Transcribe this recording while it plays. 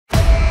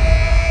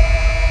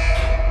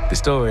The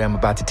story I'm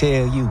about to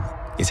tell you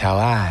is how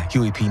I,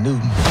 Huey P.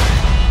 Newton,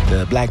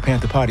 the Black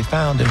Panther Party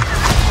founder,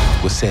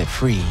 was set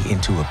free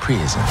into a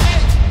prison.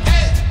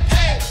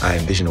 I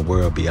envision a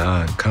world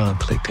beyond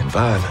conflict and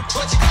violence.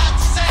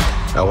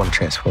 I want to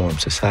transform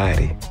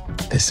society.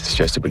 This is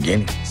just the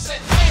beginning.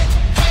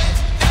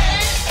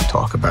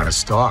 Talk about a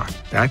star.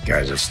 That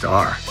guy's a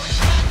star.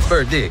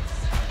 Bert, dig.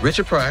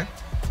 Richard Pryor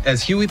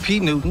as Huey P.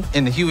 Newton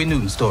in the Huey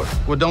Newton story.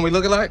 Well, don't we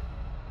look alike?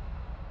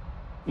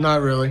 Not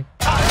really.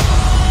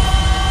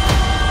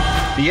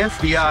 The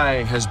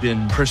FBI has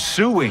been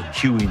pursuing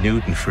Huey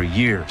Newton for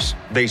years.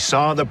 They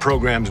saw the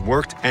programs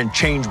worked and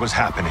change was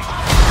happening.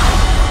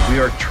 We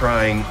are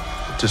trying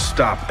to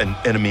stop an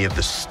enemy of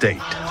the state.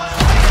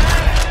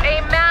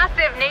 A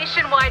massive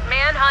nationwide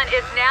manhunt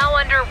is now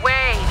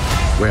underway.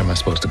 Where am I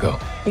supposed to go?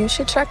 You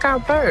should check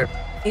out Bert.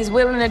 He's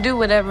willing to do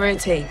whatever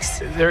it takes.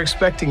 They're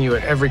expecting you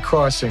at every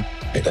crossing.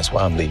 Hey, that's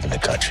why I'm leaving the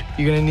country.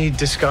 You're gonna need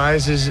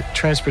disguises,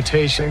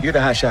 transportation. You're the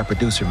hotshot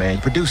producer, man.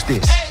 Produce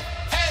this.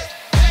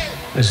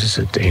 This is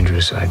a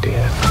dangerous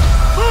idea.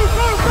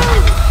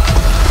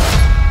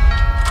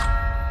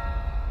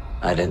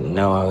 I didn't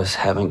know I was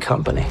having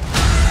company.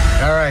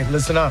 All right,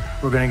 listen up.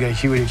 We're gonna get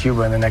Huey to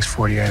Cuba in the next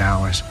 48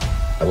 hours.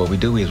 What we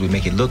do is we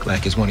make it look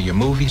like it's one of your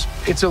movies.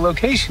 It's a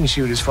location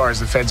shoot as far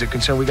as the feds are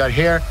concerned. We got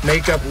hair,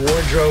 makeup,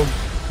 wardrobe.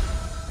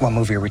 What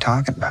movie are we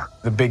talking about?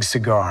 The Big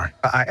Cigar.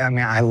 I mean,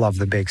 I love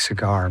The Big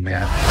Cigar,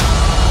 man.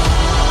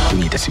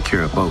 We need to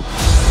secure a boat.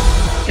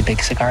 The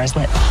Big Cigar is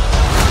lit.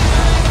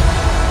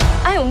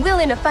 I am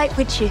willing to fight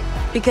with you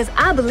because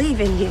I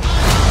believe in you.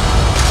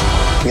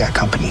 We got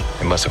company.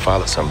 They must have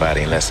followed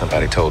somebody unless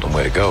somebody told them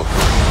where to go.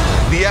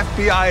 The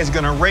FBI is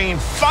gonna rain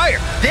fire.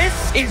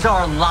 This is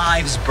our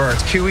lives,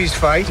 Bert. Huey's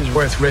fight is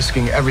worth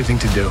risking everything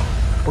to do.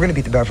 We're gonna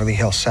beat the Beverly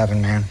Hills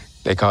 7, man.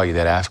 They call you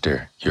that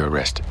after you're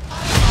arrested.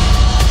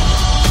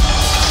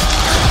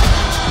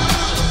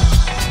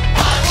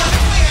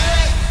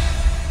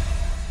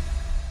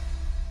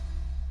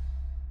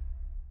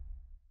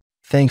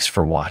 Thanks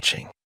for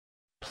watching.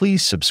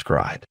 Please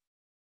subscribe